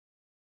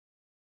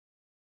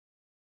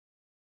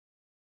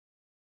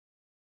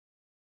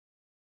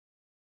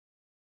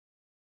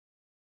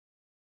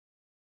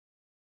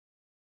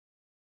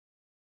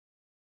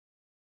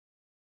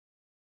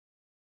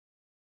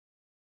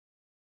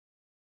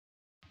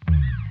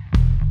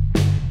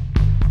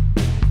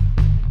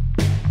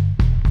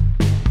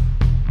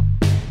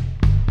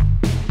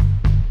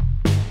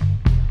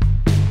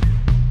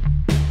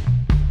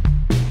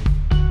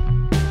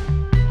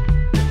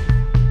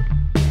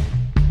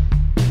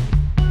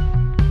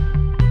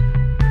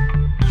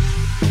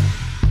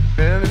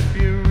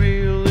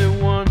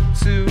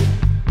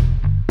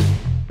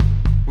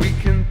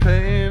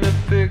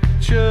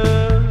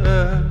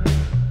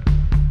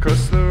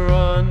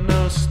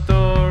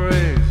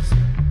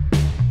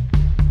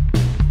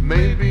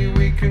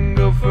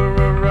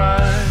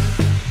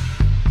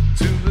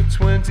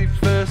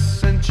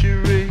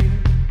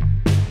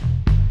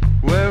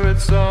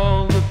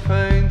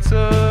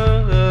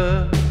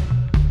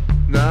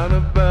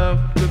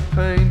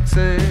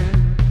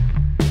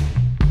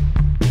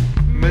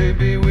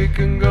maybe we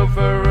can go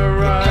for a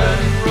ride. The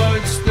pen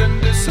writes, then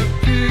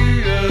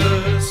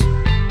disappears.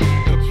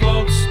 The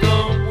plots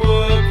don't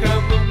work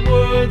and the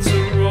words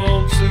are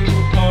all too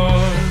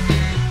hard.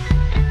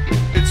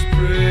 It's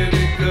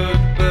pretty good,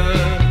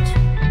 but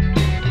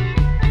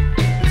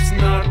it's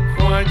not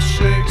quite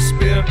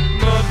Shakespeare.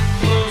 Not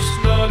close,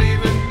 not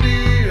even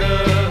near.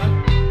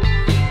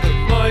 The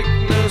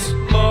likeness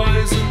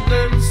lies and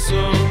then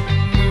some.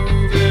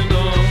 Moving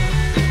on.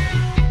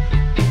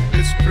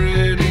 It's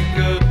pretty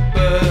good,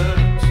 but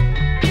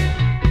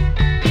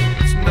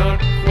it's not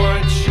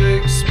quite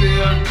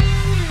Shakespeare.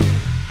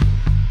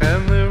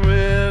 And they're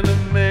in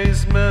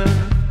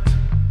amazement,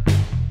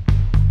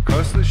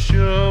 'cause the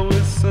show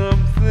is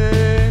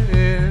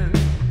something,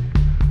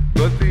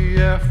 but the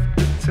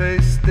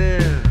aftertaste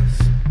is,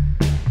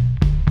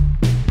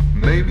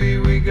 maybe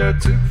we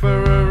got took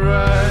for a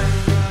ride.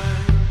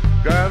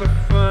 Gotta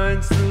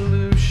find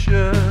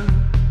solution.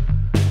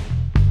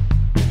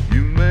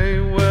 You may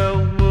well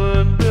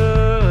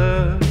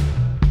wonder,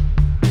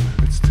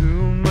 it's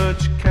too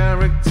much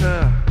character.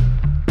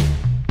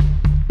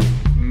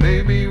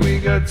 Maybe we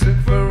got took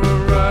for a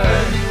ride.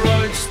 And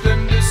writes,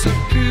 then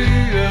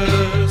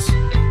disappears.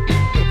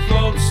 The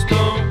plots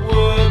don't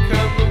work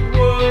and the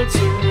words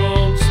are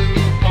all too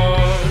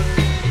hard.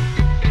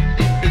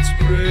 It's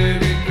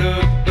pretty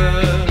good,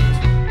 but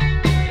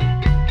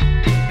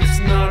it's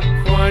not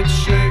quite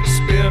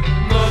Shakespeare.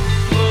 Not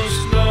close,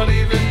 not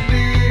even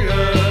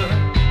near.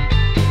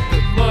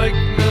 The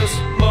likeness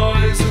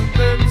lies and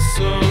then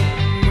some.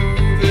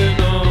 Moving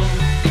on.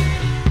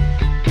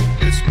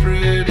 It's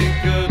pretty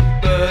good,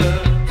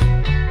 but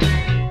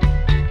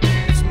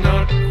it's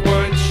not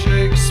quite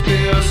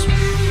Shakespeare.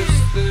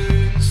 Sweetest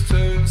things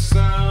turn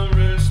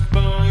sourest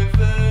by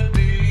their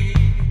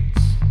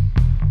deeds.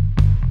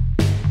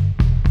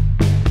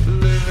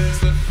 Lilies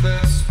that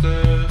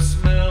fester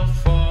smell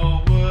far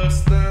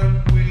worse than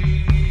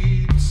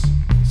weeds.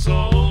 It's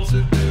all to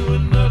do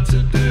and not to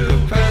do. The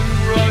pen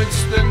writes,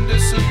 then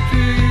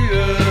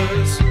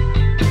disappears.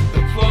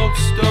 The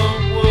plots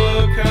don't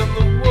work and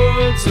the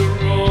words are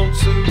all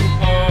too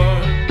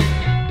hard.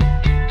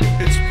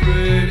 It's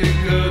pretty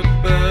good,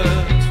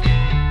 but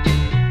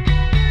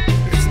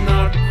it's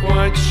not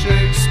quite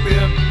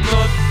Shakespeare.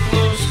 Not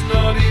close,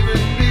 not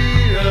even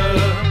near.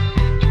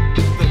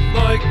 The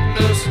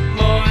likeness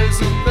lies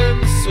and then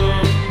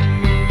some.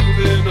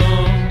 Moving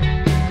on.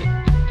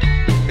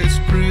 It's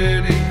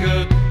pretty